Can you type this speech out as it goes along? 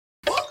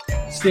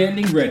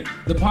Standing Ready,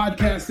 the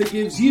podcast that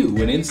gives you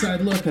an inside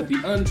look at the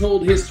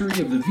untold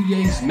history of the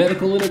VA's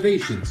medical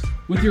innovations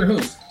with your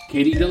hosts,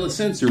 Katie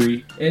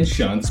Delasensory and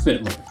Sean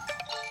Spitler.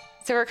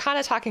 So we're kind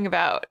of talking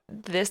about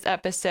this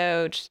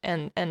episode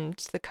and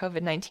the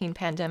COVID-19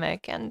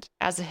 pandemic, and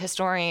as a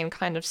historian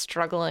kind of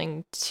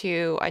struggling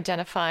to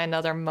identify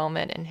another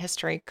moment in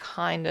history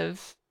kind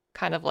of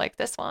like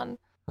this one.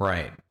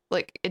 Right.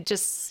 Like it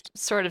just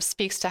sort of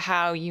speaks to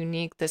how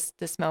unique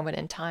this moment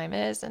in time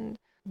is. And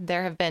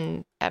there have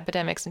been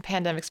epidemics and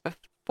pandemics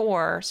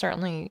before.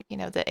 Certainly,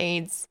 the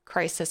AIDS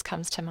crisis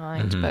comes to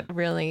mind, but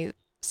really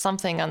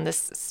something on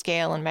this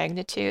scale and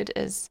magnitude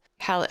is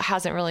how it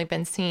hasn't really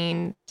been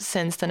seen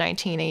since the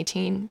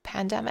 1918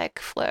 pandemic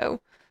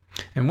flu.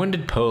 And when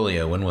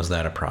was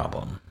that a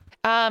problem?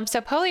 So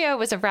polio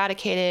was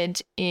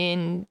eradicated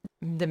in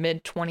the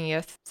mid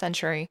 20th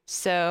century.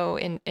 So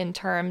in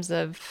terms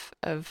of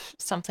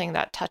something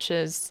that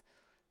touches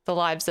the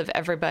lives of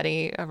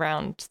everybody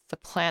around the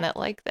planet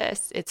like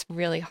this, it's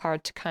really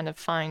hard to kind of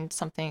find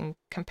something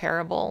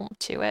comparable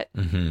to it,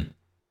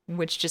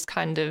 which just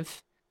kind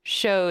of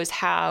shows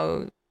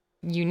how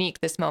unique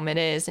this moment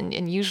is.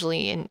 And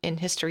usually in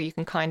history, you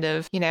can kind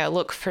of,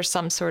 look for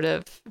some sort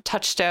of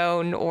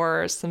touchstone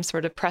or some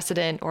sort of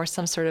precedent or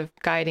some sort of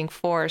guiding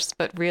force.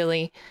 But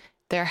really,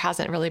 there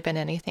hasn't really been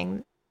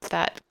anything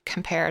that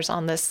compares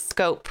on this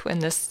scope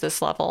and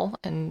this level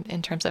and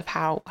in terms of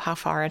how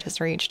far it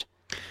has reached.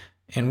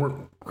 And we're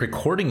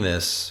recording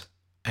this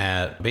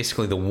at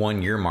basically the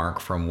 1 year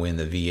mark from when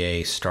the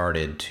VA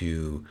started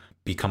to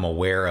become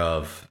aware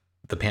of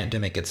the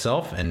pandemic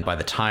itself. And by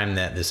the time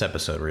that this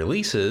episode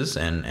releases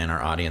and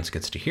our audience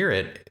gets to hear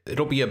it,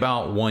 it'll be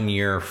about 1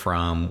 year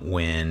from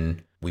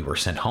when we were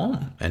sent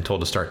home and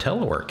told to start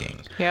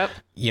teleworking. Yep.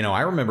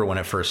 I remember when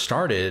it first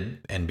started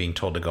and being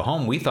told to go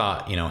home, we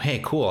thought, hey,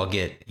 cool, I'll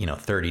get,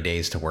 30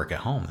 days to work at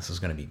home. This is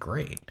going to be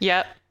great.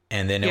 Yep.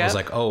 And then it was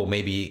like, oh,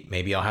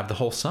 maybe I'll have the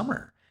whole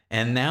summer.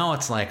 And now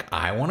it's like,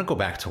 I want to go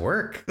back to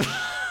work.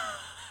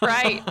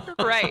 Right.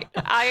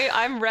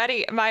 I'm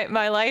ready.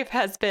 My life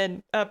has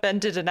been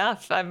upended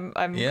enough. I'm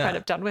kind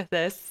of done with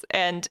this.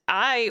 And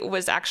I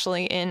was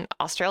actually in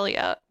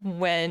Australia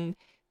when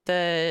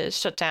the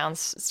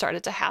shutdowns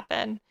started to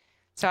happen.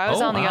 So I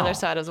was on the other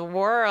side of the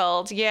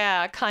world.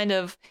 Yeah, kind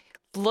of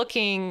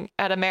looking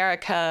at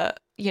America,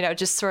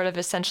 just sort of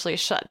essentially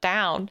shut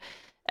down.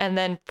 And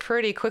then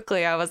pretty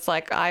quickly I was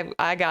like,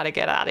 I got to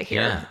get out of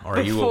here. Yeah, or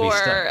you will be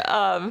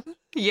stuck.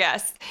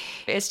 Yes.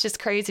 It's just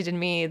crazy to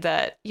me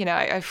that,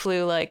 I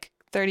flew like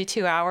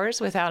 32 hours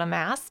without a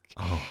mask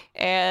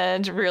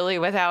and really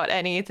without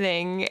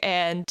anything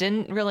and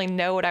didn't really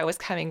know what I was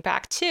coming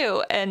back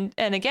to. And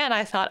again,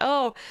 I thought,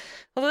 oh,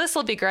 well, this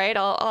will be great.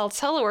 I'll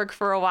telework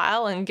for a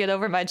while and get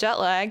over my jet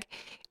lag.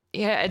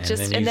 Yeah, and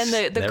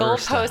then the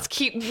goalposts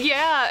keep,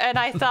 and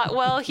I thought,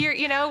 well, here,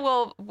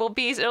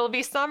 it'll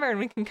be summer and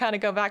we can kind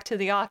of go back to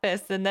the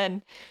office. And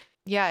then,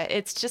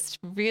 it's just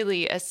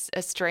really a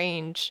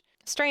strange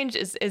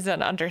is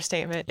an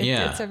understatement.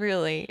 It's a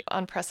really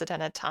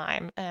unprecedented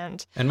time.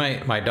 And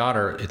my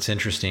daughter, it's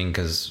interesting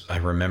because I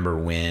remember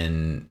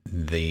when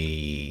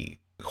the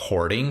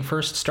hoarding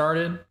first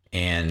started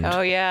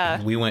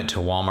and we went to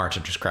Walmart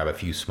to just grab a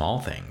few small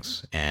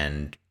things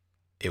and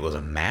it was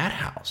a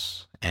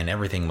madhouse. And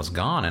everything was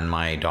gone. And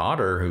my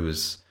daughter,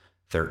 who's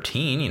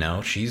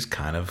 13, she's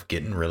kind of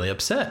getting really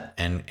upset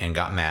and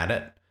got mad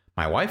at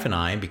my wife and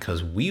I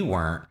because we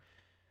weren't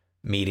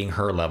meeting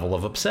her level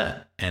of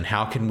upset. And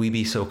how can we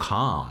be so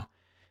calm?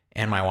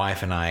 And my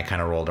wife and I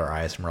kind of rolled our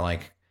eyes and we're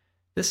like,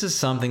 this is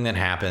something that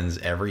happens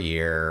every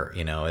year.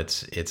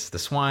 It's the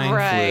swine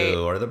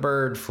flu or the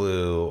bird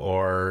flu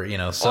or,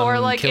 some or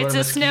like killer it's a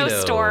mosquito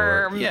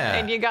snowstorm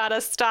and you got to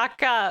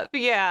stock up.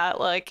 Yeah.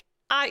 Like,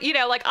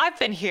 I've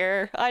been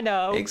here. I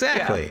know.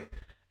 Exactly. Yeah.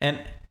 And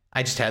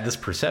I just had this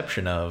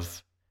perception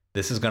of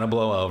this is going to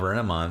blow over in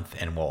a month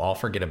and we'll all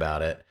forget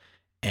about it.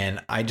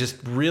 And I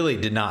just really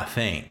did not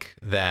think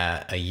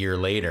that a year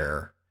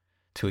later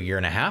to a year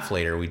and a half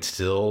later, we'd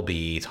still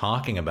be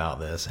talking about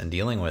this and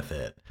dealing with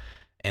it.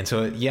 And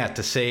so,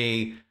 to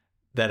say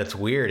that it's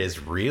weird is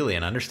really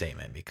an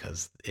understatement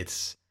because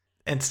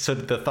and so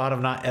the thought of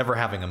not ever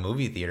having a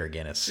movie theater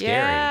again is scary.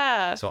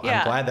 Yeah, so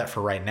I'm glad that for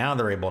right now,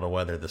 they're able to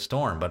weather the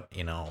storm. But,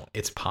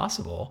 it's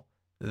possible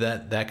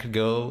that could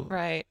go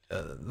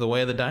the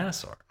way of the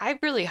dinosaur. I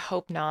really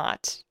hope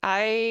not.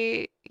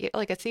 A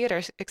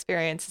theater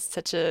experience is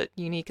such a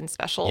unique and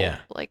special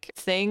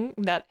thing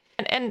that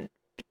and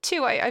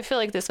two, I feel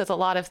like this with a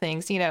lot of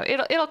things,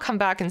 it'll come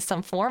back in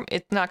some form.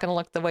 It's not going to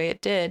look the way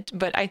it did,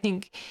 but I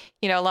think,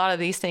 a lot of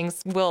these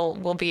things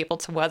will be able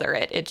to weather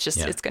it. It's just,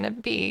 it's going to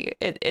be,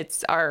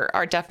 it's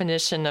our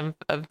definition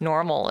of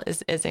normal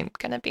isn't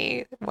going to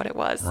be what it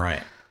was.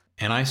 Right.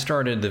 And I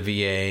started the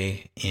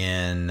VA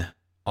in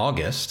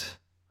August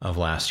of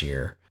last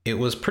year. It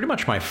was pretty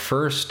much my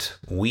first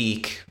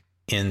week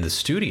in the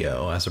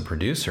studio as a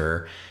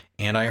producer.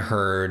 And I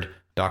heard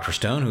Dr.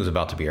 Stone, who's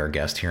about to be our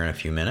guest here in a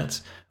few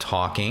minutes,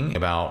 talking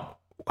about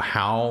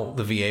how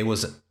the VA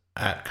was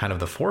at kind of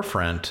the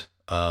forefront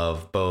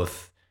of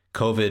both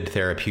COVID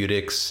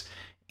therapeutics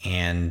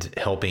and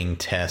helping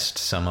test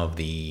some of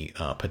the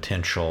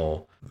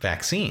potential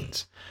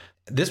vaccines.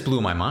 This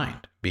blew my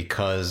mind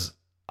because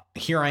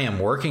here I am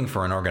working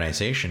for an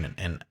organization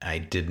and I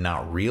did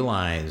not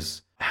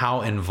realize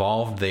how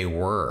involved they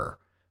were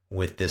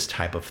with this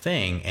type of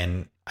thing.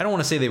 And I don't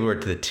want to say they were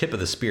to the tip of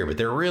the spear, but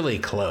they're really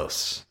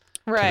close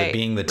to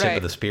being the tip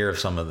of the spear of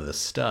some of this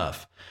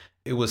stuff.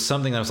 It was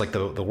something that was like,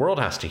 the world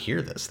has to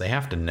hear this. They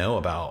have to know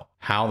about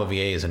how the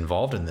VA is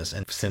involved in this.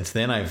 And since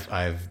then,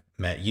 I've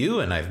met you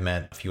and I've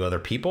met a few other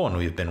people, and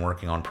we've been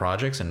working on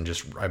projects, and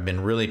I've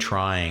been really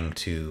trying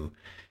to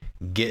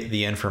get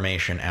the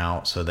information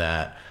out so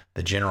that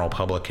the general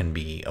public can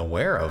be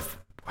aware of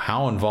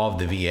how involved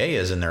the VA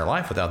is in their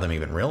life without them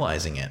even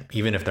realizing it,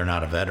 even if they're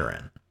not a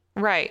veteran.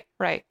 Right.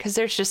 Because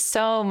there's just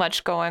so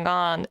much going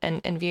on,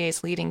 and VA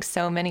is leading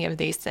so many of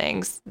these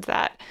things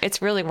that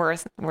it's really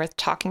worth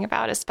talking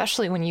about,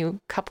 especially when you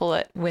couple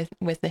it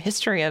with the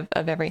history of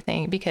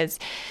everything. Because,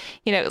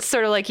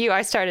 sort of like you,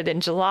 I started in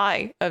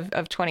July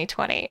of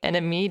 2020 and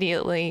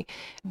immediately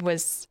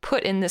was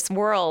put in this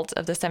world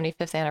of the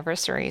 75th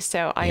anniversary.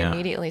 So I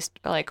immediately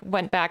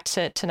went back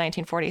to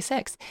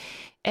 1946.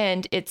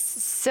 And it's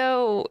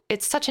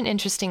such an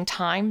interesting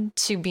time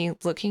to be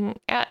looking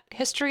at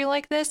history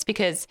like this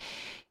because,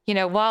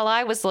 while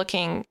I was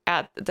looking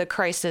at the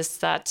crisis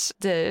that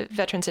the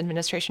Veterans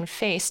Administration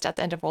faced at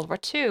the end of World War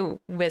II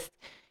with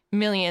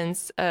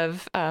millions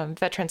of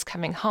veterans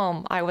coming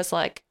home, I was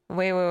like,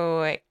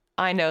 wait,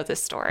 I know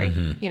this story.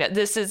 Mm-hmm.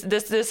 This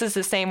is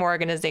the same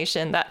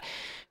organization that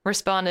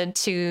responded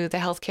to the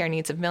healthcare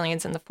needs of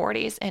millions in the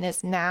 40s and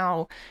is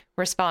now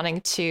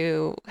responding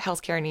to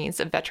healthcare needs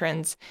of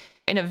veterans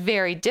in a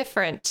very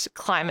different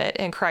climate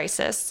and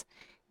crisis,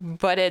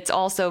 but it's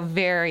also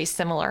very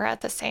similar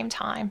at the same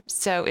time.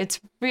 So it's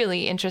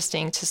really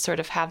interesting to sort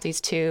of have these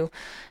two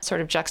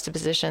sort of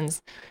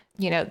juxtapositions.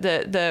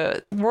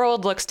 The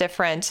world looks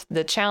different,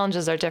 the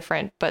challenges are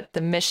different, but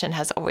the mission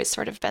has always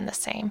sort of been the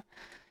same.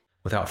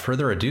 Without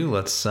further ado,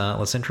 let's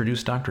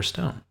introduce Dr.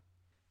 Stone.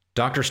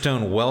 Dr.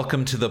 Stone,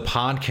 welcome to the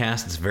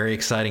podcast. It's very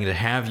exciting to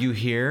have you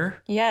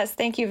here. Yes,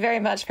 thank you very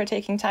much for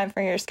taking time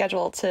from your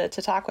schedule to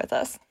talk with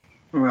us.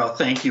 Well,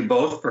 thank you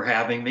both for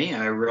having me.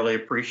 I really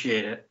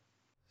appreciate it.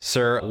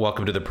 Sir,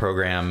 welcome to the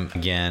program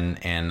again.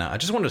 And I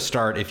just wanted to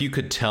start, if you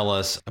could tell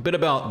us a bit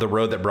about the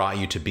road that brought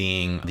you to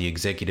being the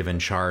executive in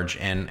charge,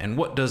 and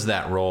what does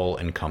that role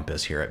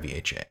encompass here at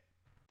VHA?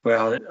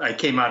 Well, I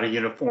came out of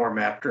uniform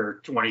after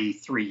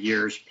 23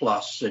 years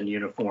plus in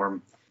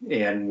uniform.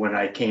 And when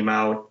I came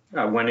out,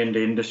 I went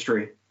into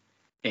industry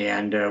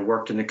and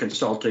worked in the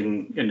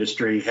consulting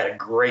industry, had a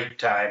great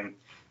time,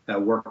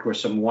 worked with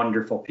some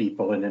wonderful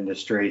people in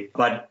industry.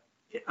 But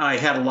I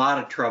had a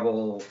lot of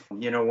trouble,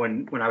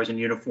 when I was in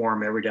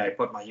uniform, every day I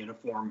put my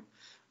uniform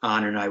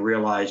on and I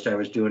realized I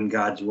was doing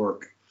God's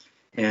work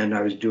and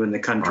I was doing the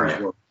country's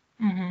work.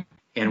 Mm-hmm.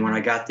 And when I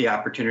got the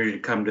opportunity to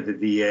come to the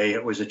VA,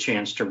 it was a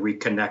chance to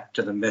reconnect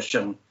to the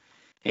mission.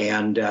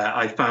 And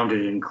I found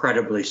it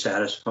incredibly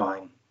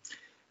satisfying.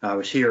 I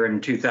was here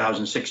in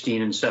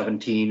 2016 and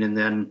 17 and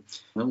then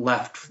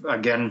left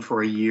again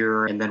for a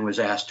year and then was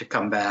asked to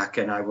come back.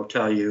 And I will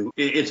tell you,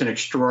 it's an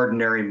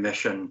extraordinary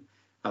mission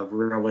of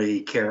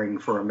really caring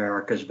for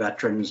America's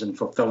veterans and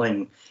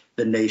fulfilling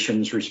the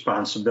nation's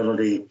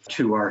responsibility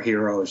to our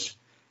heroes.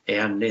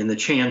 And in the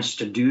chance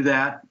to do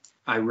that,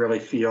 I really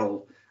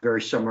feel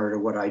very similar to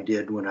what I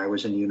did when I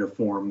was in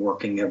uniform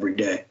working every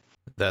day.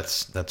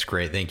 That's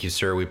great. Thank you,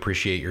 sir. We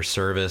appreciate your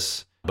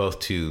service, both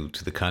to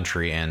the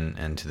country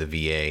and to the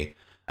VA.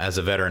 As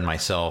a veteran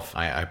myself,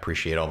 I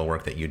appreciate all the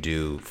work that you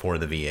do for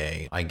the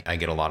VA. I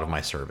get a lot of my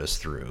service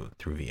through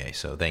VA.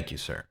 So thank you,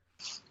 sir.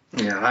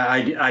 Yeah,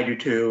 I do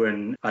too.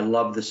 And I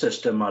love the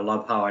system. I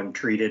love how I'm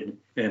treated.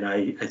 And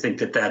I think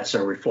that that's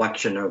a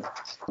reflection of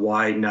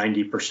why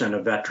 90%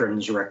 of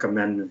veterans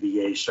recommend the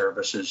VA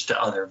services to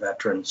other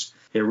veterans.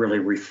 It really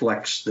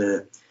reflects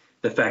the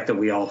fact that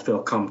we all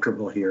feel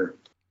comfortable here.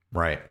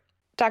 Right.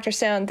 Dr.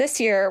 Stone, this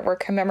year we're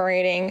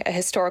commemorating a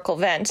historical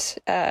event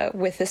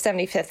with the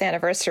 75th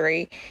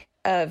anniversary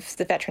of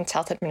the Veterans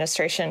Health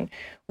Administration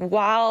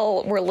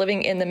while we're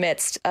living in the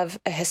midst of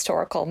a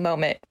historical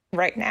moment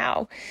right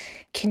now.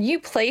 Can you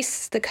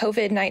place the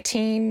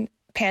COVID-19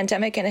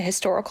 pandemic in a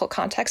historical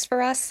context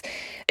for us?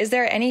 Is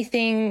there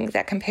anything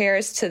that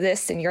compares to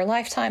this in your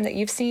lifetime that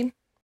you've seen?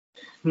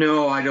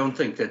 No, I don't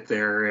think that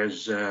there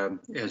has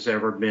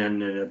ever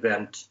been an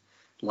event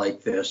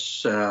like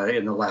this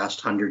in the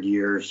last 100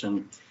 years.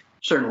 And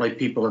certainly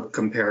people have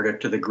compared it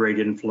to the great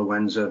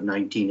influenza of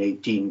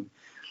 1918.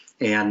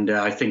 And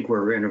I think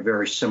we're in a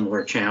very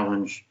similar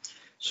challenge.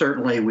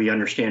 Certainly we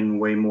understand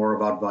way more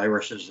about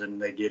viruses than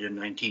they did in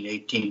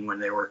 1918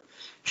 when they were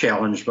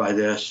challenged by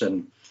this.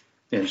 And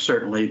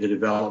certainly the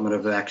development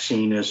of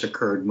vaccine has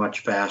occurred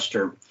much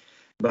faster.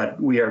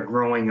 But we are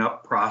growing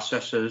up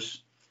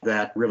processes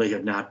that really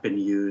have not been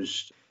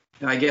used.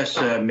 I guess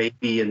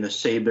maybe in the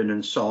Sabin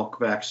and Salk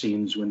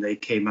vaccines when they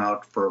came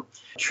out for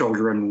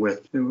children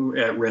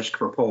at risk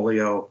for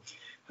polio,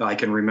 I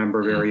can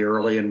remember very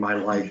early in my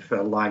life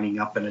lining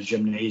up in a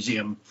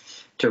gymnasium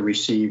to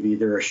receive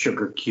either a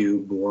sugar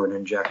cube or an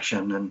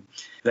injection. And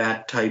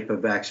that type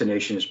of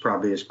vaccination is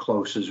probably as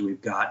close as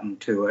we've gotten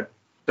to it.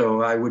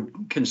 So I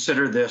would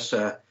consider this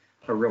a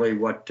really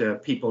what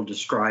people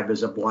describe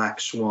as a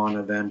black swan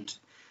event,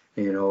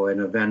 an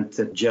event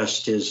that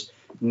just is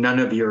none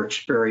of your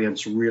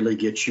experience really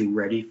gets you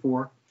ready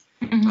for.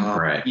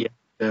 Right. Yet,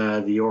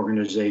 the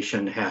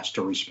organization has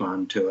to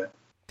respond to it.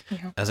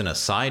 As an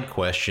aside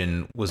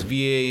question, was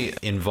VA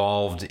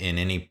involved in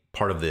any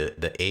part of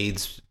the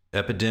AIDS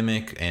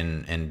epidemic,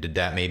 and did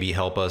that maybe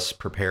help us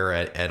prepare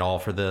at all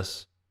for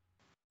this?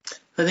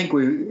 I think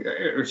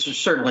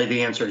certainly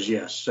the answer is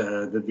yes.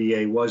 The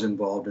VA was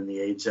involved in the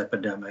AIDS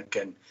epidemic,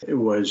 and it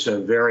was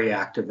very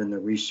active in the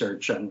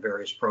research on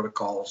various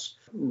protocols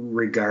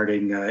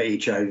regarding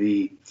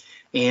HIV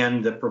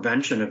and the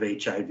prevention of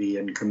HIV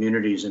in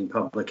communities and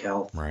public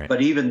health. Right.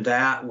 But even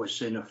that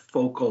was in a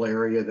focal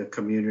area of the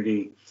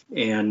community,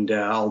 and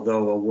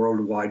although a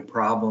worldwide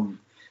problem,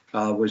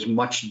 was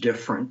much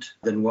different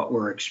than what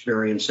we're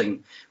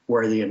experiencing,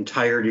 where the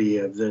entirety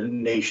of the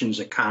nation's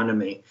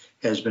economy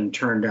has been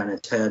turned on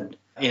its head,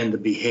 and the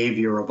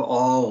behavior of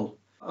all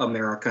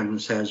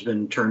Americans has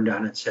been turned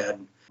on its head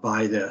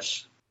by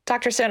this.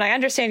 Dr. Stone, I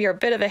understand you're a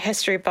bit of a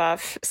history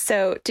buff.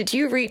 So did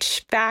you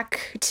reach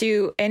back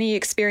to any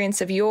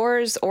experience of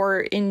yours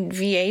or in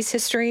VA's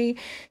history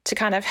to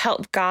kind of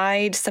help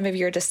guide some of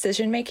your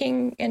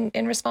decision-making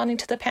in responding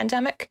to the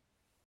pandemic?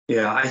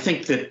 Yeah, I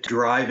think that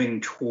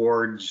driving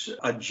towards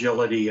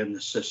agility in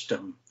the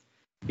system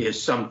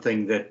is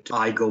something that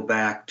I go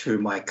back to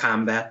my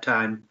combat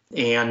time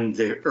and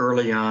the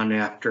early on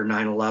after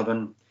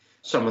 9/11,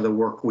 some of the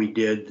work we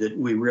did that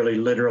we really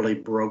literally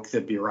broke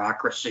the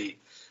bureaucracy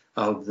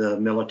of the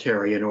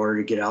military in order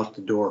to get out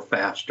the door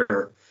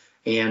faster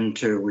and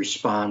to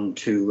respond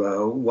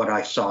to what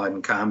I saw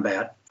in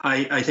combat.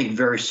 I think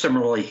very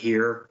similarly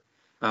here.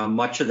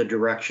 Much of the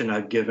direction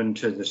I've given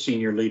to the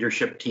senior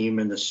leadership team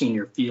and the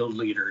senior field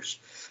leaders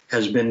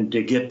has been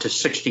to get to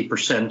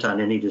 60% on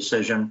any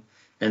decision,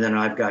 and then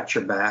I've got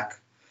your back.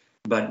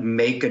 But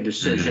make a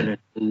decision and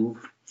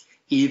move,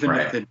 even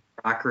if the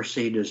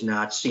bureaucracy does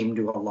not seem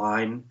to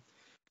align.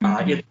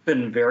 It's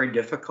been very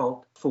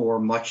difficult for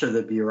much of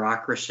the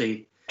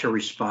bureaucracy to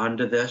respond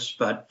to this,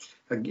 but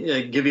I'll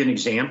give you an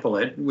example.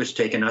 It was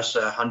taking us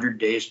 100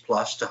 days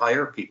plus to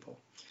hire people.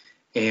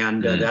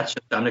 And that's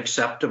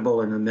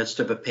unacceptable in the midst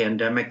of a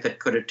pandemic that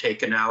could have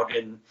taken out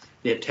in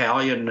the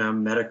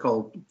Italian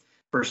medical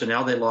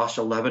personnel. They lost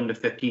 11 to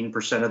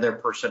 15% of their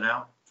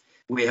personnel.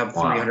 We have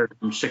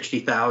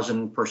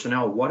 360,000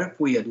 personnel. What if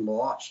we had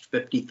lost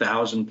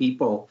 50,000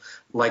 people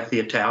like the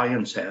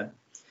Italians had?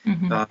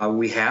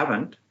 We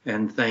haven't,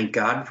 and thank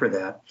God for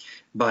that.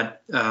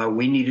 But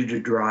we needed to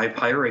drive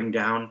hiring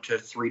down to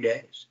 3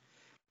 days.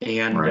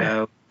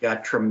 And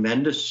got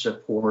tremendous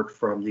support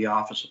from the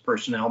Office of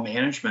Personnel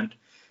Management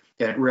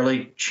at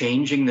really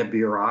changing the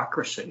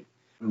bureaucracy.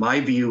 My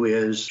view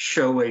is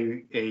show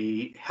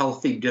a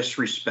healthy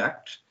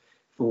disrespect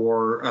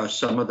for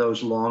some of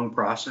those long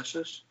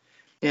processes.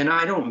 And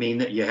I don't mean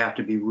that you have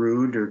to be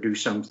rude or do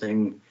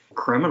something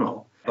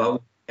criminal, but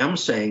what I'm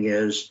saying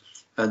is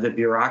the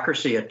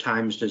bureaucracy at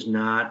times does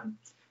not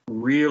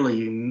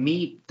really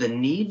meet the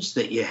needs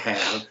that you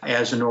have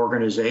as an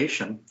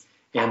organization.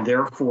 And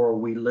therefore,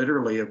 we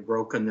literally have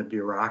broken the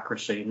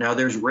bureaucracy. Now,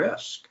 there's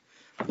risk.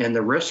 And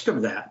the risk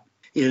of that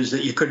is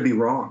that you could be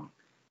wrong.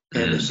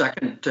 And the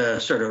second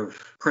sort of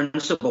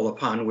principle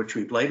upon which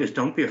we've laid is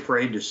don't be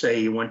afraid to say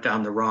you went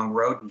down the wrong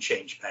road and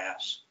change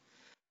paths.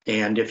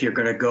 And if you're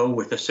going to go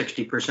with a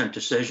 60%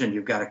 decision,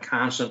 you've got to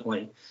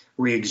constantly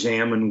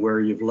re-examine where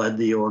you've led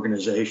the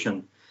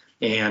organization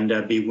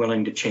and be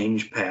willing to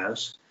change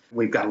paths.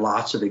 We've got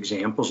lots of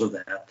examples of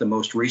that. The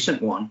most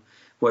recent one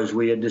was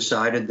we had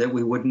decided that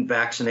we wouldn't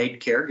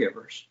vaccinate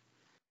caregivers.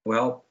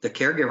 Well, the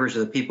caregivers are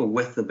the people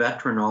with the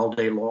veteran all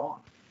day long.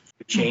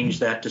 We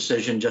changed that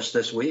decision just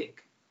this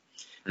week.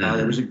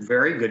 It was a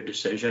very good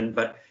decision,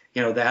 but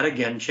that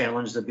again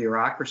challenged the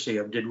bureaucracy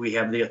of did we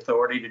have the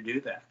authority to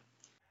do that?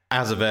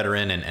 As a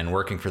veteran and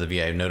working for the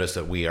VA, I've noticed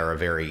that we are a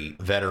very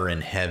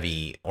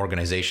veteran-heavy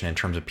organization in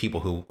terms of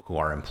people who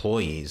are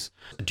employees.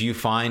 Do you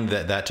find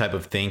that type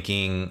of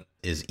thinking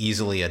is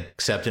easily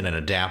accepted and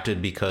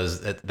adapted, because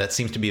that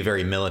seems to be a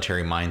very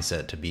military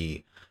mindset to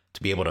be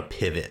able to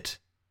pivot?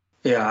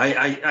 Yeah,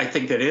 I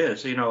think it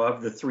is.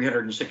 Of the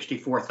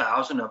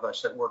 364,000 of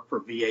us that work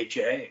for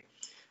VHA,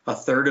 a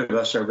third of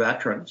us are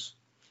veterans.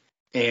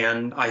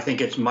 And I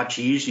think it's much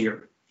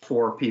easier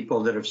for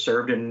people that have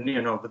served in,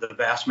 the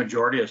vast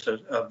majority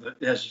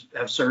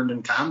have served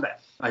in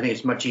combat. I think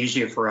it's much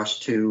easier for us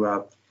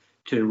to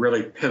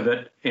really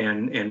pivot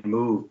and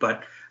move.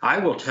 But I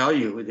will tell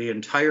you, the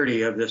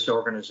entirety of this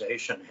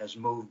organization has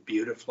moved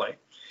beautifully,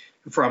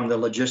 from the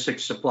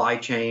logistics supply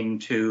chain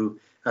to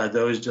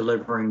those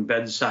delivering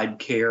bedside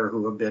care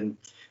who have been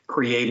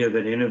creative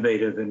and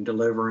innovative in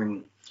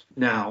delivering.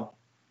 Now,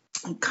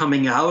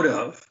 coming out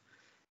of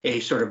a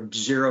sort of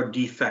zero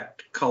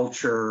defect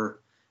culture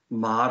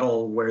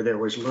model where there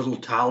was little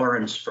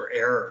tolerance for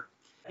error,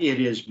 it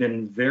has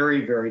been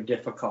very, very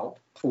difficult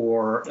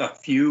for a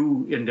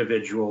few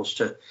individuals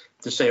to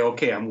say,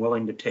 okay, I'm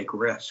willing to take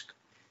risk.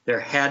 There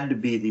had to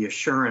be the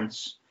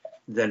assurance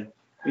that,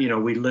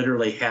 we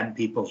literally had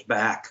people's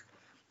back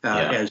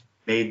as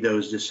made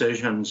those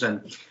decisions.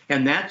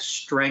 And that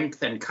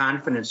strength and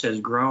confidence has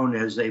grown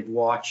as they've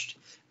watched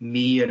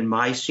me and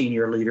my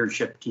senior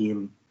leadership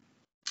team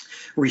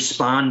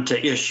respond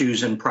to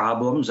issues and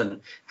problems.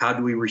 And how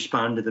do we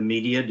respond to the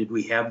media? Did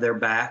we have their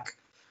back?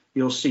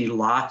 You'll see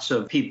lots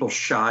of people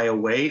shy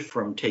away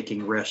from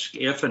taking risk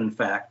if, in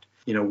fact,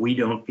 we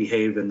don't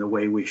behave in the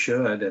way we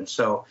should. And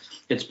so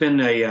it's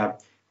been a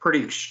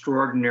pretty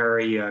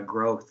extraordinary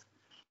growth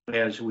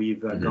as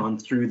we've gone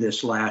through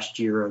this last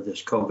year of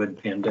this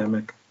COVID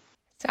pandemic.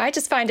 So I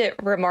just find it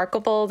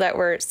remarkable that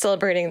we're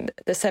celebrating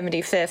the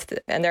 75th,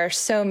 and there are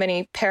so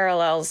many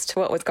parallels to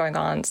what was going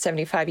on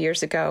 75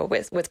 years ago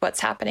with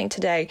what's happening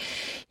today.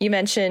 You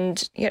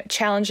mentioned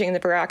challenging the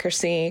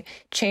bureaucracy,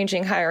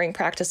 changing hiring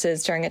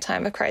practices during a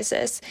time of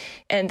crisis.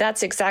 And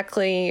that's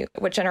exactly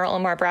what General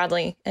Omar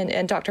Bradley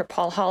and Dr.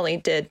 Paul Hawley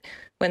did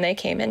when they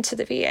came into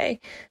the VA.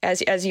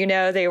 As you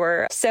know, they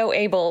were so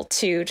able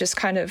to just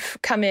kind of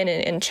come in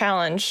and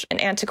challenge an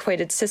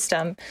antiquated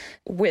system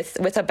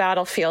with a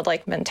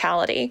battlefield-like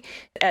mentality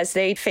as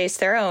they faced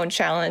their own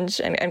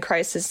challenge and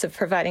crisis of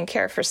providing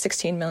care for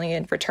 16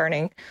 million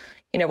returning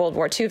World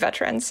War II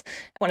veterans.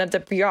 One of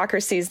the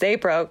bureaucracies they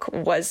broke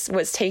was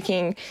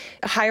taking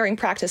hiring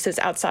practices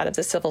outside of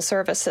the civil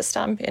service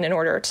system in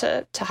order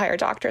to hire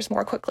doctors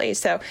more quickly.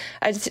 So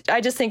I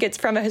just think it's,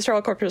 from a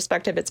historical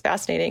perspective, it's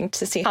fascinating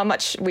to see how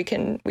much we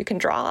can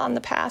draw on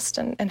the past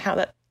and how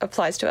that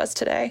applies to us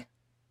today.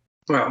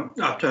 Well,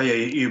 I'll tell you,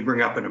 you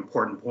bring up an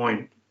important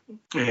point.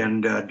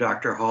 And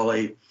Dr.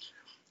 Hawley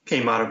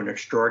came out of an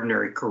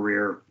extraordinary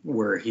career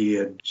where he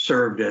had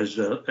served as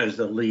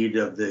the lead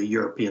of the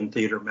European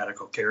Theater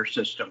Medical Care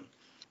System.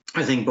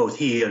 I think both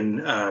he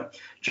and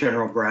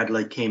General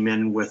Bradley came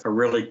in with a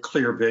really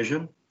clear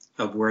vision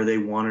of where they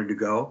wanted to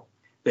go.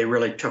 They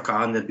really took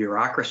on the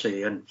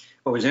bureaucracy. And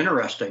what was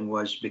interesting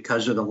was,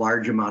 because of the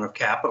large amount of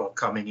capital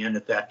coming in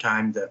at that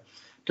time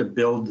to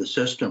build the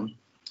system,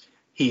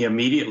 he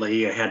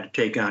immediately had to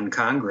take on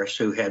Congress,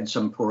 who had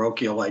some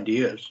parochial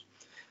ideas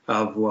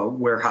of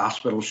where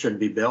hospitals should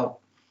be built.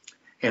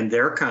 And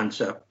their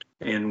concept,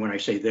 and when I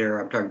say there,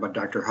 I'm talking about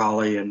Dr.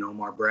 Hawley and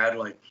Omar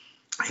Bradley,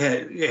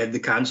 had the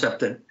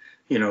concept that,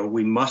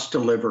 we must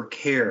deliver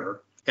care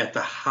at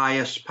the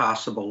highest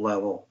possible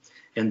level,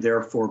 and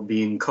therefore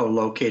being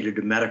co-located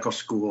to medical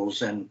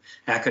schools and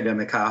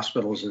academic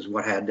hospitals is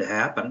what had to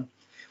happen.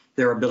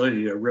 Their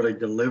ability to really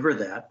deliver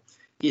that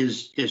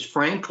is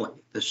frankly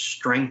the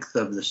strength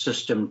of the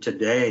system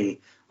today,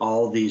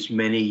 all these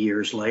many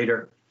years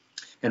later.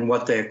 And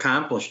what they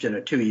accomplished in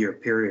a 2-year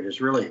period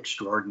is really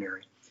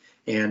extraordinary,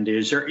 and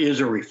is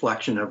a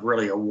reflection of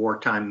really a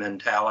wartime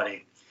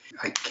mentality.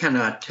 I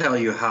cannot tell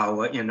you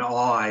how in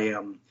awe I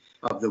am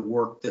of the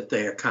work that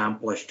they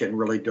accomplished in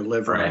really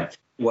delivering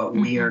what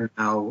we are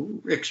now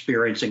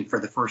experiencing for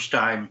the first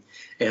time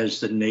as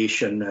the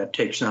nation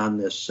takes on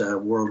this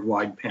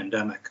worldwide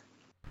pandemic.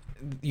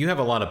 You have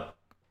a lot of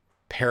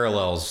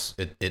parallels,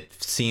 it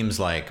seems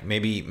like,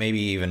 maybe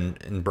even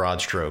in broad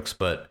strokes,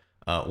 but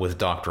with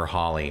Dr.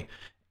 Hawley.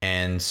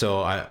 And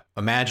so I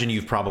imagine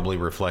you've probably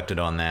reflected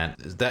on that.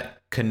 Does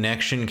that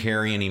connection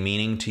carry any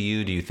meaning to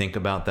you? Do you think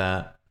about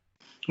that?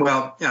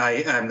 Well,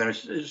 I'm going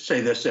to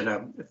say this in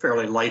a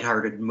fairly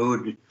lighthearted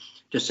mood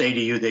to say to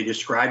you, they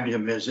described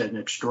him as an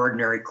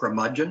extraordinary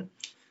curmudgeon.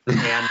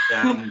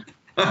 And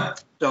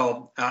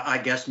so I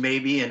guess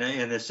maybe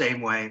in the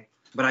same way,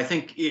 but I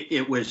think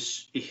it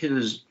was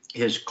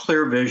his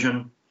clear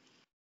vision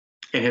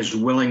and his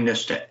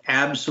willingness to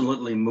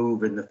absolutely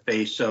move in the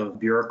face of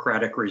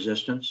bureaucratic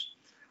resistance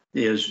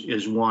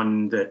is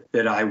one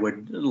that I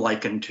would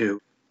liken to.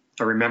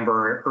 I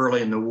remember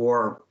early in the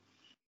war,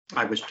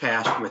 I was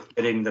tasked with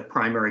getting the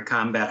primary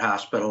combat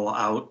hospital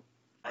out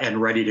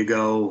and ready to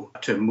go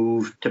to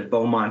move to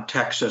Beaumont,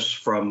 Texas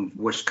from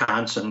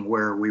Wisconsin,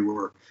 where we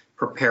were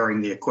preparing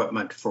the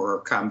equipment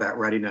for combat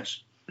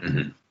readiness.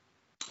 Mm-hmm.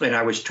 And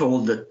I was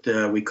told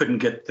that we couldn't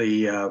get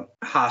the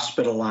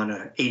hospital on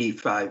an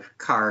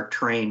 85-car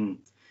train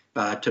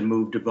to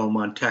move to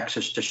Beaumont,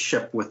 Texas to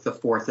ship with the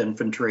 4th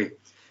Infantry.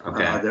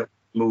 That was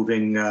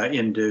moving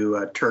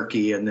into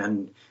Turkey and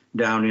then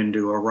down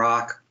into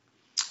Iraq,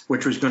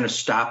 which was going to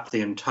stop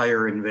the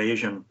entire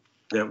invasion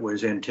that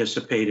was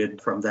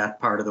anticipated from that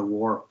part of the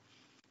war.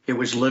 It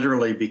was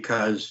literally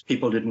because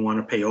people didn't want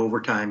to pay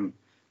overtime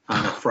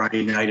on a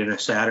Friday night and a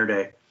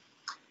Saturday.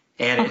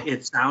 And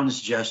it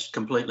sounds just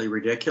completely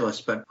ridiculous,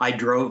 but I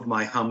drove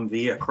my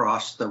Humvee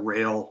across the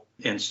rail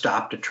and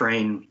stopped a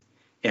train,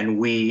 and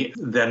we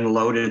then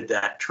loaded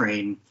that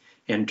train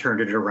and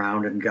turned it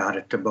around and got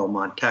it to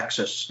Beaumont,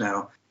 Texas.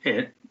 Now,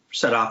 it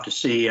set off to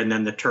sea, and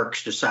then the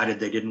Turks decided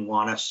they didn't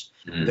want us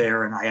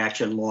there, and I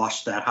actually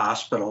lost that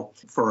hospital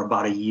for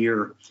about a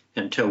year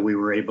until we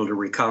were able to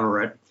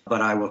recover it.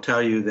 But I will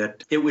tell you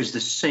that it was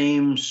the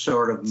same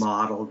sort of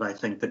model, I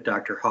think, that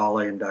Dr.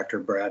 Hawley and Dr.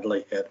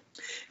 Bradley had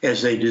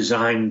as they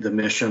designed the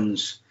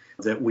missions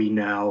that we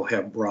now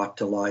have brought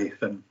to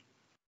life. And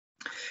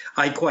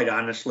I quite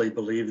honestly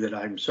believe that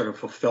I'm sort of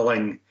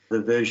fulfilling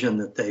the vision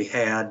that they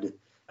had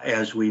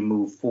as we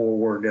move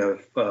forward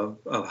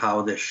of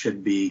how this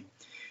should be.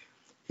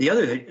 The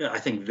other, I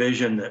think,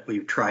 vision that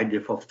we've tried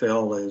to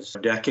fulfill is a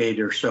decade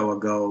or so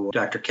ago,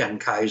 Dr. Ken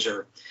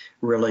Kaiser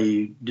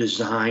really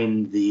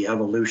designed the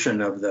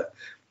evolution of the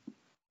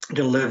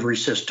delivery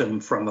system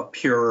from a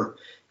pure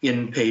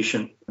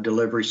inpatient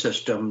delivery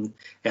system,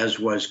 as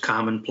was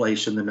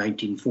commonplace in the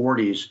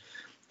 1940s,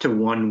 to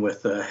one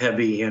with a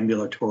heavy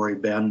ambulatory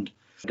bend.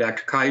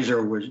 Dr.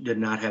 Kaiser did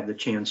not have the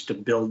chance to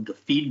build the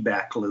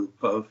feedback loop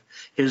of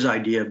his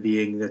idea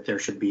being that there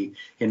should be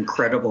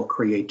incredible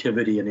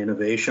creativity and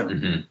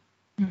innovation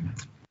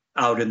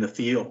out in the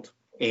field.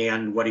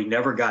 And what he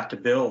never got to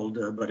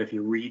build, but if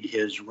you read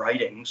his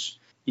writings,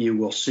 you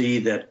will see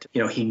that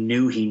he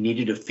knew he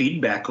needed a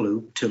feedback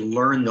loop to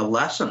learn the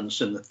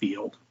lessons in the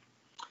field.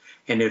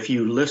 And if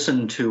you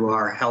listen to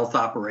our Health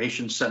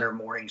Operations Center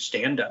morning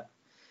stand-up,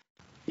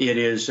 it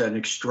is an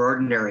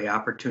extraordinary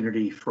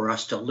opportunity for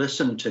us to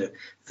listen to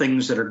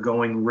things that are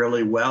going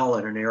really well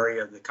in an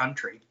area of the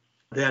country,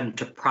 then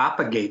to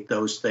propagate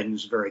those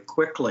things very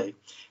quickly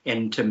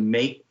and to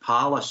make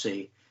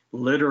policy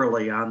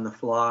literally on the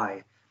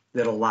fly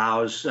that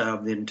allows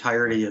the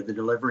entirety of the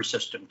delivery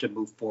system to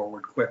move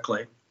forward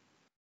quickly.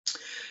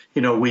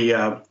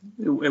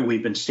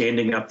 We've been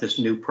standing up this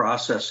new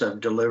process of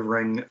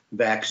delivering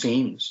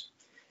vaccines.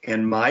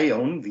 And my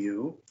own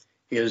view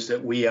is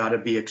that we ought to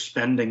be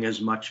expending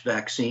as much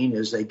vaccine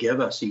as they give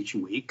us each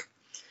week.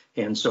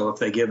 And so if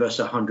they give us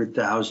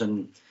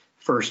 100,000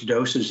 first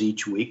doses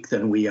each week,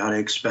 then we ought to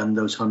expend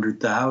those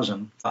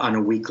 100,000 on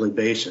a weekly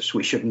basis.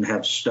 We shouldn't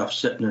have stuff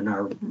sitting in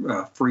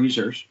our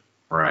freezers.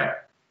 Right.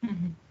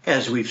 Mm-hmm.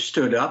 As we've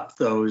stood up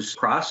those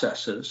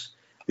processes,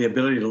 the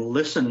ability to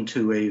listen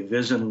to a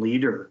VISN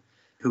leader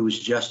who's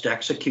just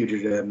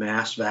executed a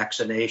mass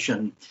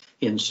vaccination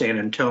in San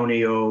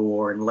Antonio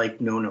or in Lake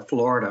Nona,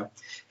 Florida,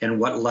 and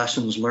what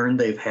lessons learned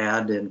they've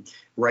had, and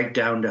right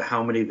down to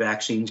how many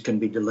vaccines can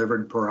be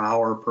delivered per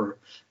hour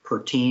per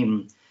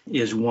team,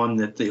 is one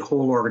that the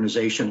whole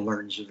organization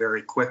learns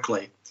very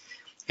quickly.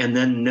 And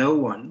then no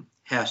one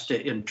has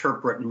to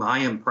interpret my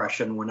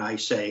impression when I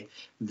say,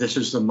 this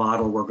is the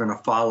model we're going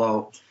to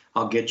follow.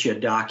 I'll get you a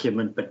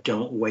document, but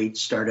don't wait,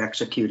 start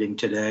executing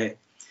today.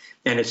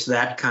 And it's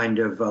that kind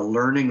of a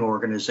learning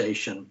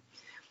organization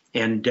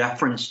and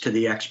deference to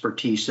the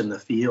expertise in the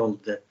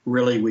field that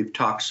really we've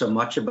talked so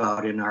much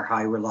about in our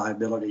high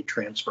reliability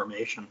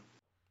transformation.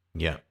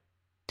 Yeah.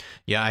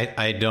 Yeah,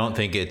 I don't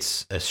think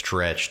it's a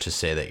stretch to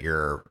say that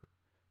you're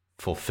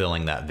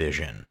fulfilling that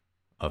vision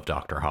of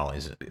Dr.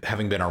 Hawley's.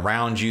 Having been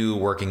around you,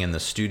 working in the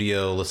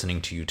studio,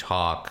 listening to you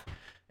talk,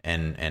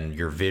 and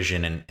your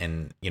vision,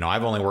 and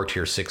I've only worked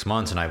here 6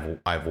 months, and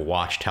I've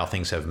watched how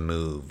things have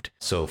moved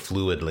so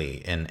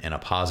fluidly in a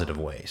positive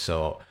way.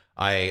 So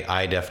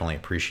I definitely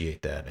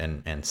appreciate that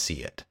and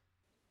see it.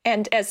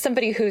 And as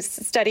somebody who's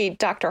studied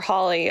Dr.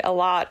 Hawley a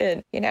lot,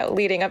 and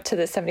leading up to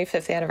the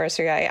 75th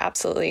anniversary, I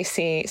absolutely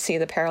see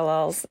the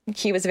parallels.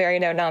 He was very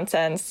no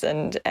nonsense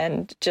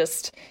and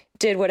just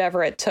did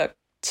whatever it took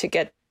to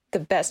get the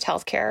best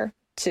healthcare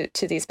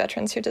to these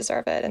veterans who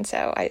deserve it. And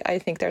so I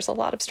think there's a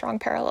lot of strong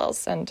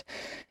parallels. And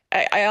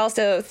I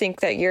also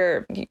think that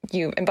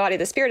you embody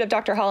the spirit of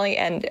Dr. Hawley,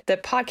 and the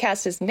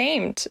podcast is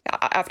named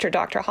after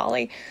Dr.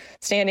 Hawley.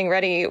 Standing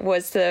Ready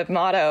was the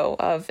motto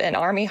of an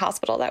Army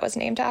hospital that was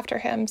named after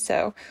him.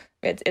 So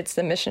it's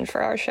the mission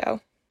for our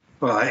show.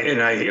 Well,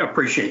 and I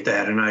appreciate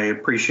that. And I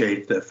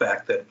appreciate the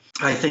fact that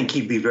I think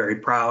he'd be very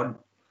proud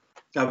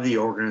of the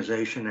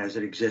organization as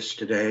it exists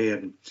today,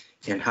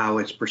 and how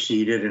it's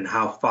proceeded and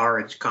how far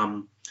it's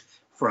come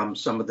from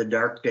some of the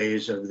dark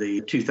days of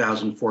the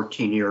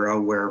 2014 era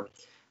where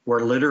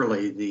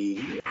literally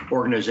the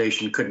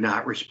organization could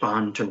not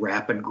respond to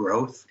rapid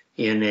growth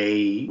in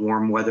a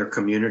warm weather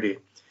community,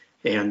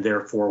 and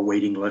therefore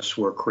waiting lists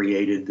were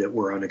created that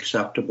were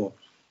unacceptable.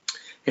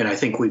 And I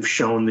think we've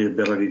shown the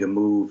ability to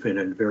move in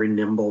a very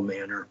nimble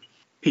manner.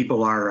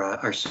 People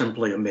are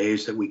simply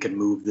amazed that we can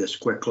move this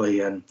quickly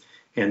and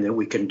that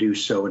we can do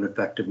so in an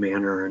effective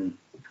manner. And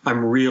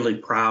I'm really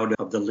proud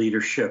of the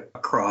leadership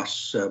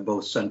across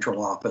both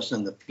central office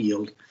and the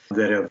field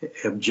that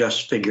have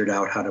just figured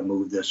out how to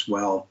move this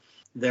well.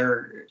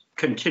 They're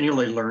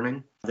continually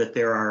learning that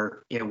there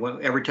are,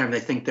 every time they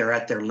think they're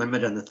at their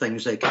limit and the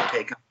things they can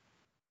take on,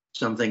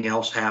 something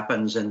else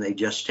happens and they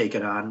just take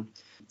it on,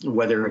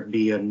 whether it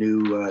be a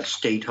new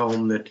state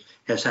home that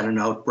has had an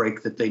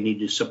outbreak that they need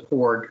to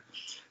support,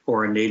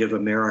 or a Native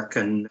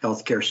American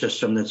healthcare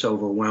system that's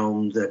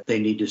overwhelmed that they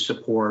need to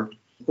support,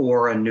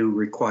 or a new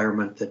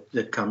requirement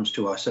that comes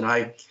to us. And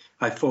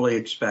I fully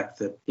expect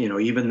that,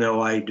 even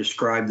though I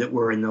described that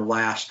we're in the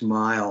last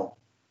mile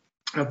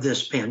of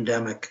this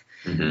pandemic,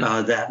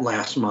 that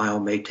last mile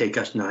may take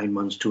us 9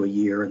 months to a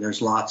year, and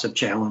there's lots of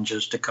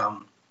challenges to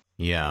come.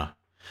 Yeah.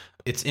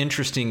 It's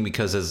interesting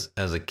because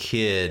as a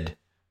kid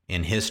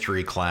in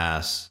history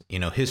class,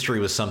 history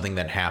was something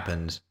that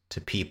happened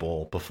to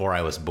people before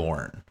I was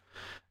born.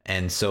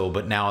 And so,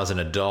 but now as an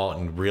adult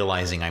and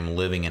realizing I'm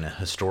living in a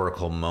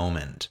historical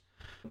moment,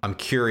 I'm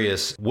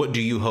curious, what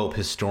do you hope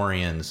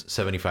historians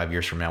 75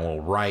 years from now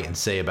will write and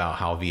say about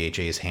how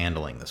VHA is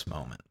handling this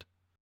moment?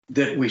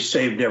 That we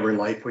saved every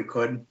life we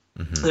could.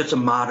 Mm-hmm. That's a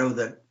motto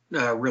that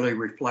really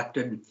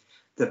reflected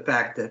the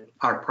fact that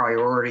our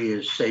priority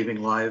is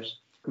saving lives.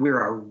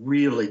 We're a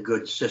really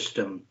good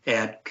system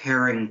at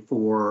caring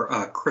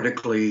for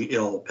critically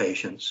ill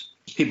patients.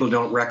 People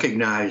don't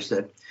recognize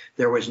that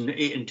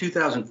in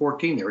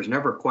 2014, there was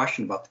never a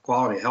question about the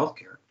quality of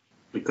healthcare.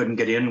 We couldn't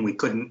get in, we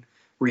couldn't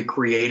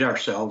recreate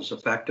ourselves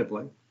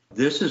effectively.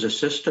 This is a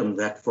system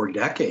that for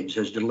decades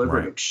has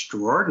delivered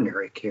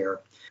extraordinary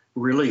care,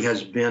 really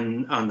has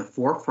been on the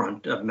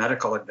forefront of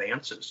medical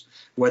advances,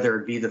 whether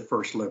it be the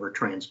first liver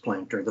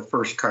transplant or the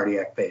first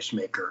cardiac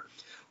pacemaker,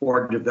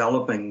 or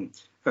developing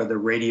the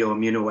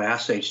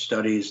radioimmunoassay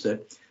studies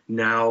that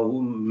now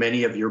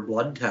many of your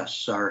blood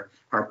tests are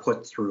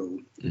put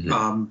through.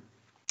 Mm-hmm.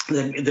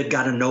 That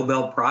got a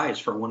Nobel Prize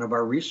for one of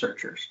our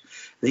researchers.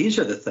 These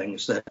are the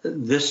things that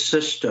this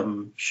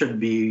system should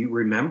be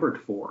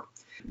remembered for.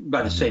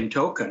 By the same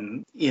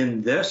token,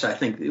 in this, I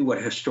think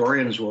what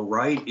historians will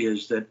write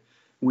is that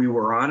we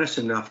were honest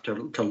enough to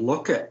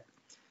look at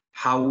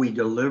how we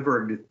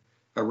delivered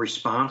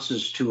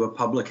responses to a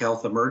public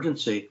health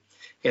emergency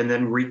and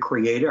then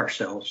recreate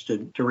ourselves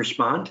to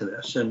respond to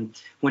this.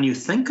 And when you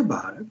think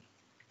about it,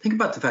 think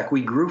about the fact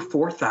we grew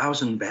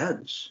 4,000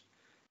 beds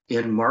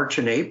in March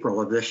and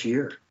April of this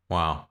year.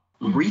 Wow.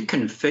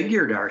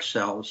 Reconfigured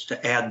ourselves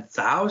to add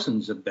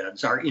thousands of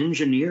beds. Our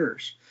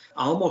engineers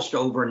almost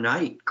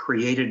overnight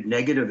created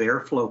negative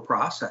airflow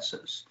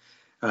processes.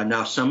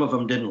 Now, some of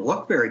them didn't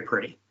look very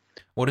pretty.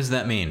 What does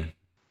that mean?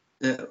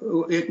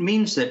 It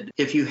means that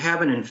if you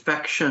have an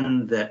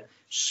infection that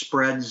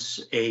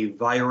spreads a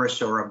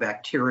virus or a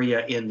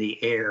bacteria in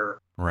the air,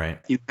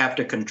 you have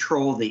to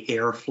control the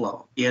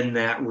airflow in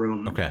that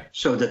room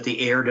so that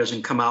the air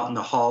doesn't come out in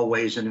the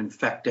hallways and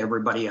infect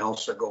everybody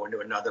else or go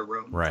into another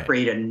room.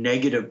 Create a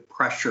negative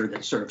pressure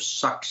that sort of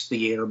sucks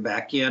the air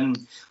back in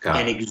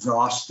and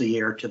exhausts the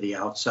air to the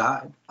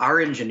outside. Our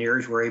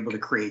engineers were able to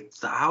create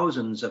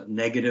thousands of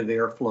negative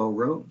airflow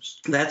rooms.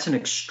 That's an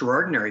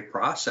extraordinary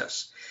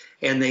process.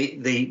 And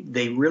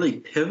they really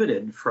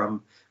pivoted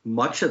from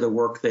much of the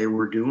work they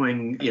were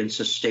doing in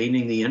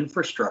sustaining the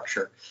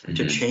infrastructure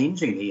to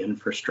changing the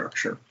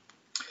infrastructure.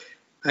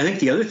 I think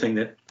the other thing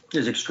that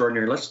is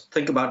extraordinary, let's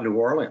think about New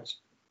Orleans.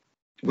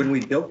 When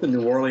we built the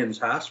New Orleans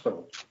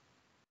hospital,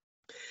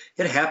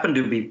 it happened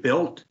to be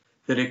built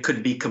that it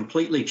could be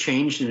completely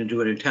changed into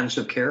an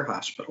intensive care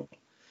hospital.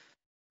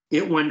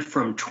 It went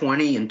from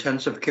 20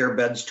 intensive care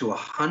beds to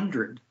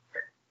 100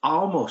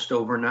 almost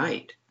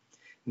overnight,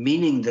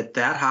 meaning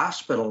that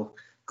hospital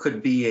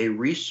could be a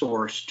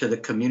resource to the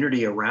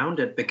community around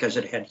it because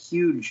it had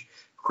huge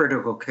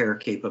critical care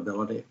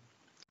capability.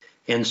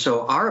 And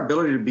so our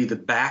ability to be the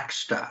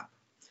backstop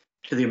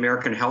to the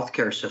American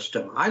healthcare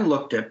system, I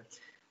looked at,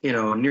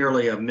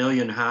 nearly 1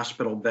 million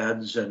hospital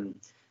beds and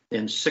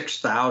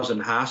 6,000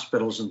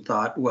 hospitals and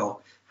thought,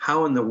 well,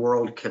 how in the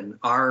world can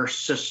our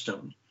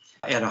system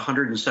at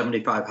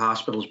 175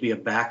 hospitals be a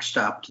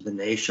backstop to the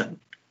nation?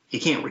 You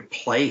can't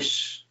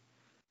replace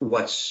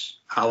what's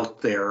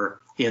out there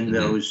in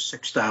those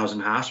 6,000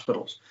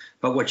 hospitals.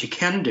 But what you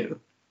can do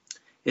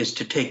is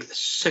to take the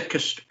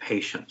sickest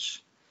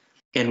patients.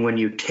 And when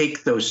you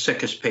take those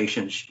sickest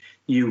patients,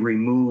 you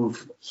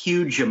remove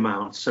huge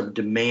amounts of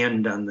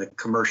demand on the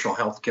commercial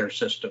healthcare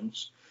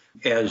systems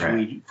as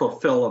we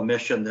fulfill a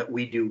mission that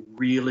we do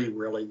really,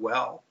 really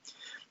well.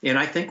 And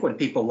I think when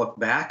people look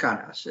back on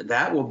us,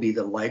 that will be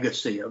the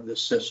legacy of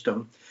this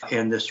system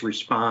and this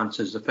response,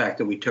 is the fact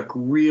that we took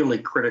really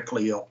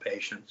critically ill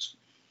patients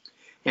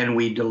and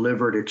we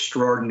delivered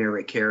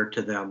extraordinary care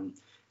to them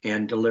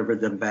and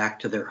delivered them back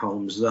to their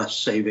homes, thus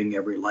saving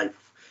every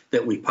life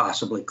that we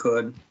possibly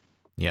could.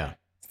 Yeah.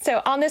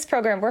 So on this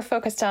program, we're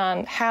focused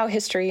on how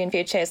history and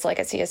VHA's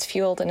legacy has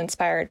fueled and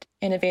inspired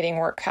innovating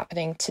work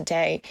happening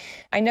today.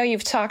 I know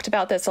you've talked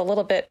about this a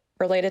little bit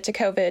related to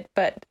COVID,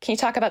 but can you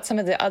talk about some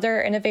of the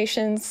other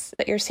innovations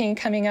that you're seeing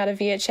coming out of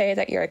VHA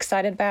that you're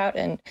excited about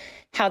and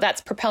how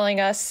that's propelling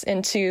us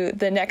into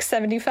the next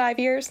 75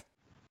 years?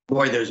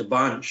 Boy, there's a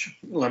bunch.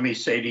 Let me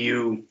say to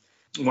you,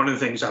 one of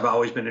the things I've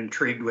always been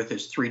intrigued with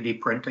is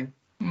 3D printing.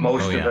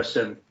 Most of us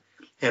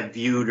have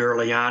viewed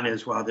early on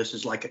as, well, this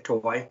is like a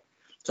toy.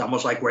 It's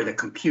almost like where the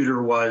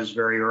computer was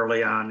very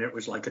early on. It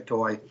was like a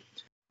toy.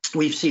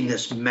 We've seen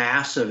this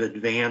massive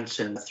advance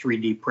in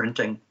 3D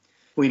printing.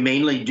 We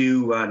mainly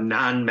do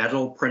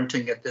non-metal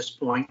printing at this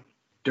point,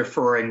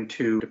 deferring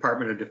to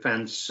Department of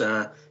Defense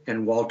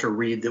and Walter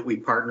Reed that we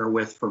partner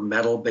with for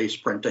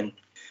metal-based printing.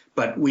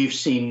 But we've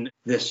seen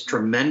this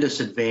tremendous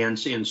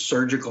advance in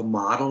surgical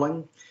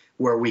modeling,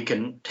 where we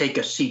can take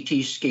a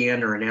CT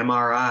scan or an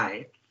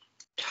MRI,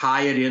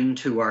 tie it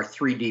into our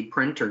 3D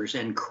printers,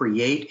 and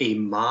create a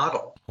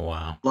model.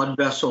 Wow. Blood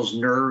vessels,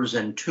 nerves,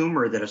 and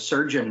tumor that a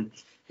surgeon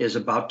is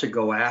about to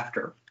go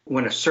after.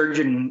 When a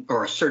surgeon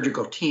or a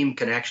surgical team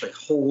can actually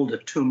hold a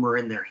tumor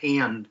in their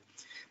hand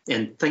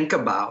and think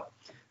about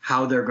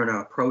how they're going to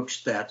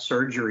approach that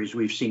surgeries.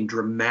 We've seen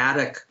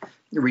dramatic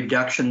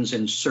reductions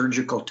in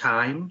surgical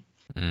time,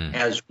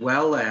 as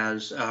well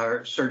as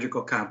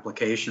surgical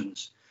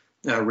complications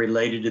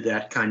related to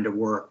that kind of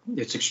work.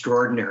 It's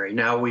extraordinary.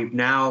 Now, we've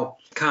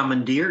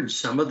commandeered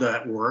some of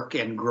that work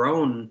and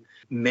grown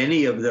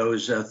many of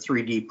those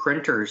 3D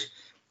printers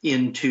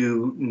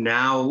into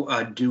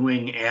now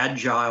doing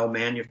agile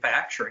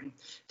manufacturing.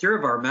 3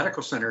 of our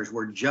medical centers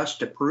were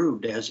just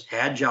approved as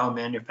agile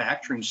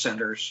manufacturing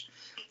centers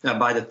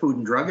by the Food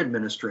and Drug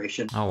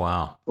Administration. Oh,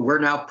 wow. We're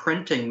now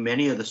printing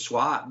many of the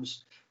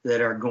swabs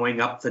that are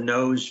going up the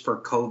nose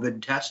for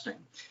COVID testing.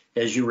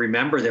 As you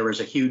remember, there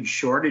was a huge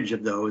shortage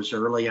of those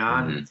early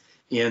on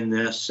in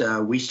this.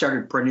 We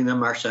started printing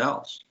them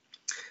ourselves.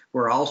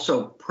 We're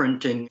also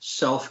printing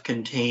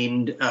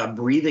self-contained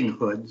breathing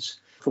hoods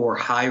for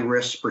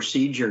high-risk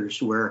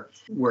procedures where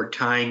we're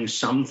tying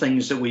some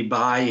things that we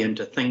buy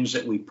into things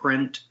that we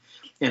print.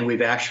 And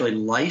we've actually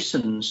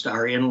licensed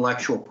our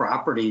intellectual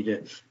property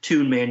to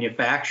 2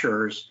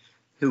 manufacturers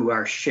who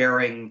are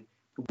sharing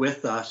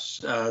with us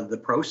the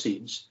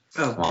proceeds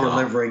of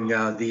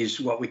delivering these,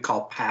 what we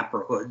call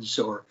PAPR hoods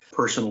or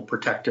personal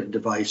protective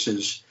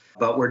devices.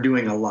 But we're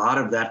doing a lot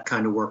of that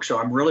kind of work. So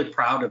I'm really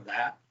proud of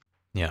that.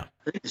 Yeah.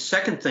 I think the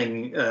second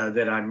thing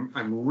that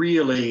I'm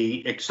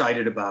really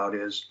excited about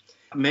is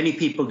many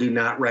people do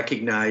not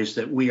recognize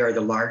that we are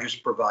the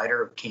largest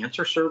provider of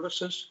cancer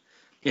services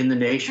in the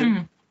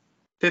nation.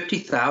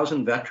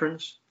 50,000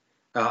 veterans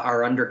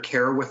are under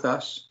care with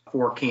us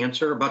for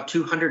cancer. About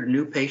 200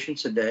 new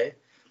patients a day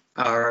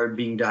are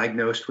being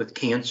diagnosed with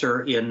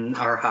cancer in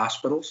our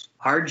hospitals.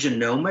 Our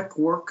genomic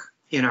work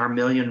in our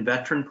Million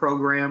Veteran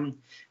program,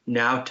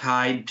 now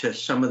tied to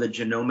some of the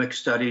genomic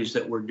studies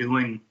that we're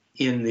doing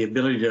in the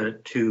ability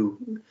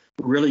to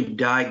really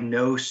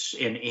diagnose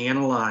and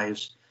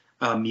analyze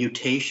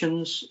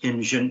mutations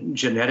in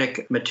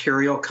genetic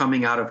material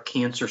coming out of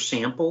cancer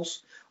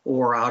samples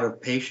or out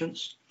of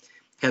patients,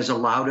 has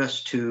allowed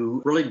us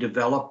to really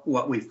develop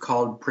what we've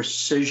called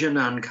precision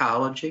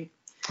oncology,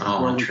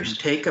 where we can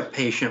take a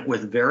patient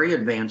with very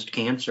advanced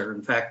cancer.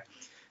 In fact,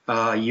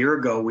 a year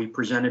ago, we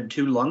presented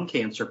 2 lung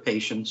cancer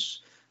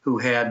patients who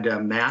had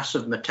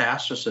massive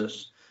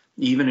metastasis,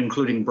 even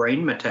including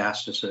brain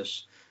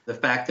metastasis. The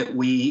fact that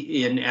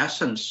we, in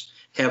essence,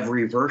 have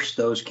reversed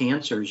those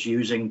cancers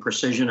using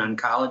precision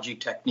oncology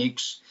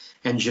techniques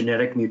and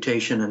genetic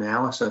mutation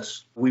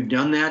analysis. We've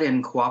done that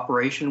in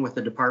cooperation with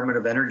the Department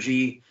of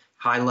Energy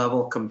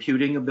high-level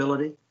computing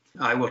ability.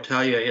 I will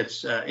tell you,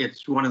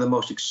 it's one of the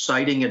most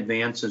exciting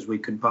advances we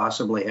could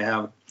possibly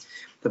have.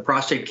 The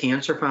Prostate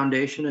Cancer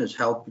Foundation has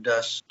helped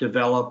us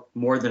develop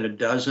more than a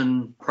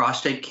dozen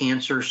prostate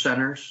cancer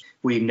centers.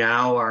 We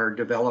now are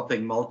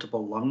developing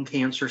multiple lung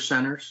cancer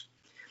centers.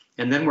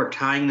 And then we're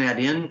tying that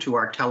into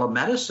our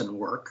telemedicine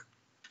work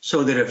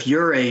so that if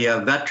you're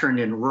a veteran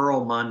in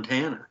rural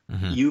Montana,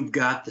 you've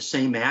got the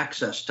same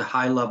access to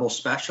high-level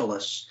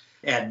specialists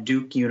at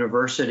Duke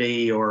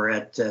University or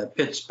at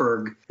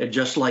Pittsburgh,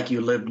 just like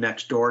you live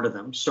next door to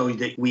them, so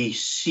that we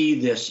see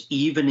this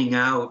evening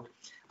out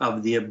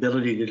of the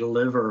ability to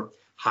deliver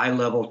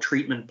high-level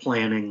treatment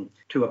planning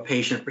to a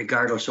patient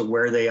regardless of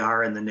where they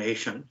are in the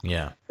nation.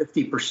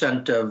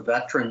 50% of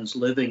veterans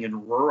living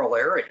in rural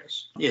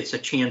areas, it's a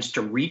chance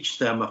to reach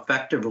them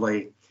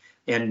effectively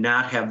and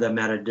not have them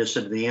at a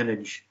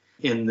disadvantage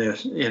in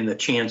the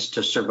chance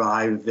to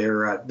survive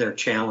their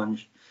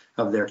challenge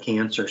of their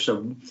cancer.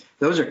 So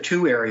those are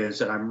 2 areas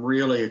that I'm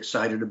really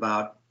excited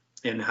about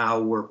in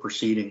how we're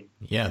proceeding.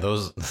 Yeah,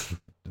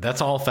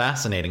 that's all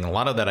fascinating. A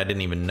lot of that I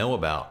didn't even know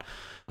about.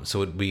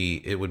 So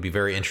it would be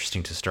very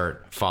interesting to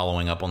start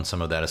following up on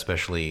some of that,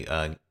 especially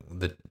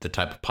the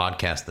type of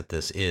podcast that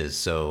this is.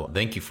 So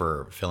thank you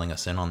for filling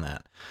us in on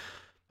that.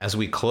 As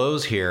we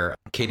close here,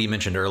 Katie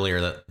mentioned earlier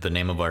that the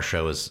name of our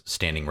show is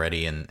Standing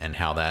Ready and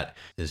how that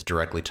is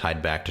directly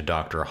tied back to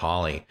Dr.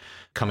 Hawley,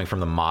 coming from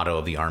the motto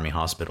of the Army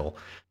Hospital.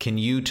 Can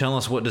you tell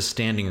us, what does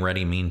Standing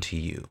Ready mean to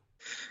you?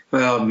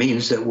 Well, it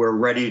means that we're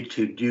ready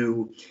to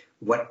do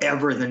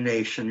whatever the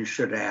nation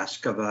should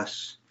ask of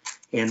us.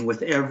 And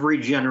with every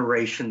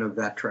generation of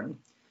veteran,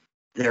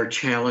 their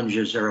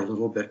challenges are a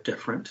little bit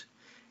different.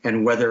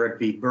 And whether it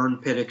be burn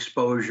pit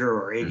exposure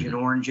or Agent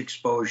Orange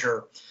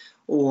exposure,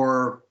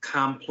 or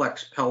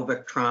complex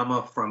pelvic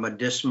trauma from a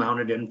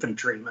dismounted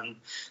infantryman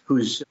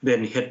who's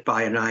been hit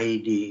by an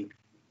IED,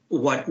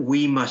 what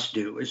we must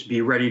do is be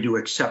ready to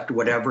accept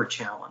whatever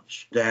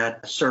challenge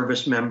that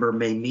service member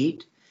may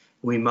meet.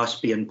 We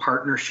must be in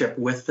partnership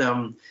with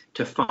them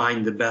to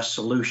find the best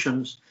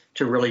solutions,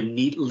 to really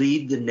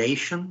lead the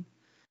nation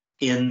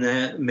in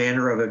the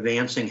manner of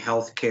advancing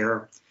health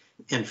care.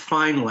 And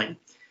finally,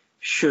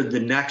 should the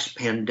next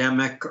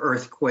pandemic,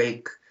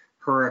 earthquake,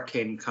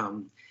 hurricane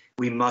come,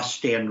 we must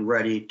stand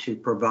ready to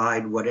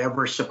provide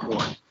whatever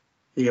support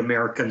the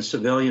American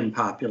civilian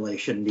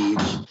population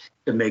needs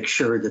to make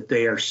sure that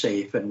they are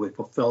safe and we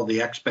fulfill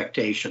the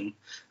expectation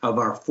of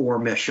our 4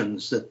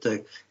 missions that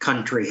the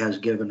country has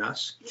given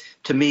us.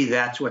 To me,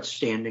 that's what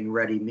standing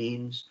ready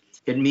means.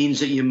 It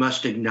means that you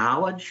must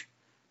acknowledge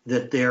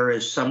that there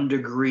is some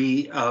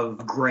degree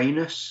of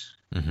grayness,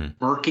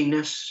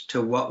 murkiness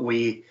to what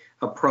we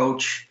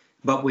approach,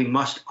 but we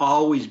must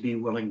always be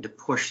willing to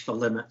push the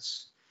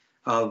limits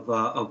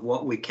of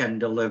what we can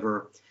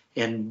deliver,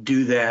 and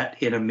do that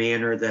in a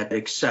manner that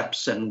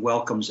accepts and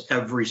welcomes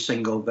every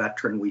single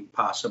veteran we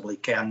possibly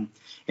can,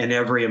 and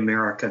every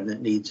American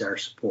that needs our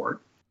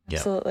support.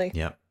 Absolutely.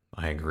 Yep,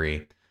 I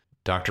agree.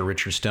 Dr.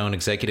 Richard Stone,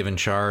 Executive in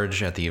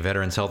Charge at the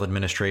Veterans Health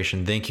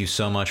Administration, thank you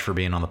so much for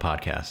being on the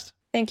podcast.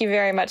 Thank you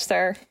very much,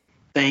 sir.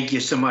 Thank you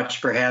so much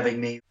for having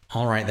me.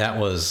 All right, that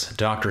was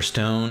Dr.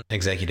 Stone,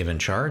 Executive in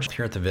Charge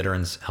here at the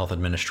Veterans Health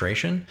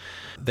Administration.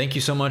 Thank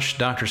you so much,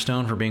 Dr.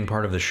 Stone, for being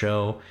part of the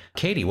show.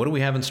 Katie, what do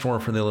we have in store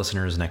for the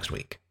listeners next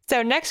week?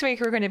 So next week,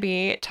 we're going to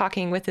be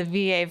talking with the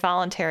VA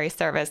Voluntary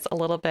Service a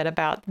little bit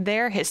about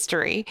their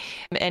history.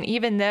 And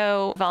even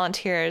though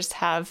volunteers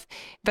have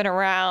been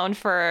around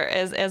for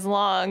as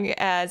long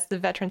as the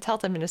Veterans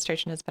Health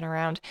Administration has been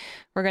around,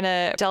 we're going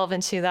to delve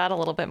into that a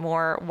little bit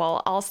more,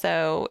 while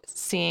also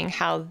seeing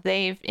how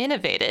they've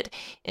innovated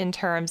in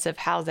terms of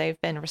how they've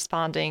been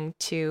responding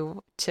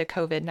to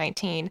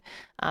COVID-19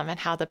 and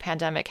how the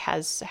pandemic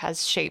has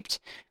shaped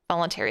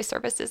voluntary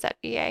services at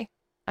VA.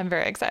 I'm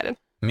very excited.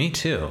 Me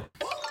too.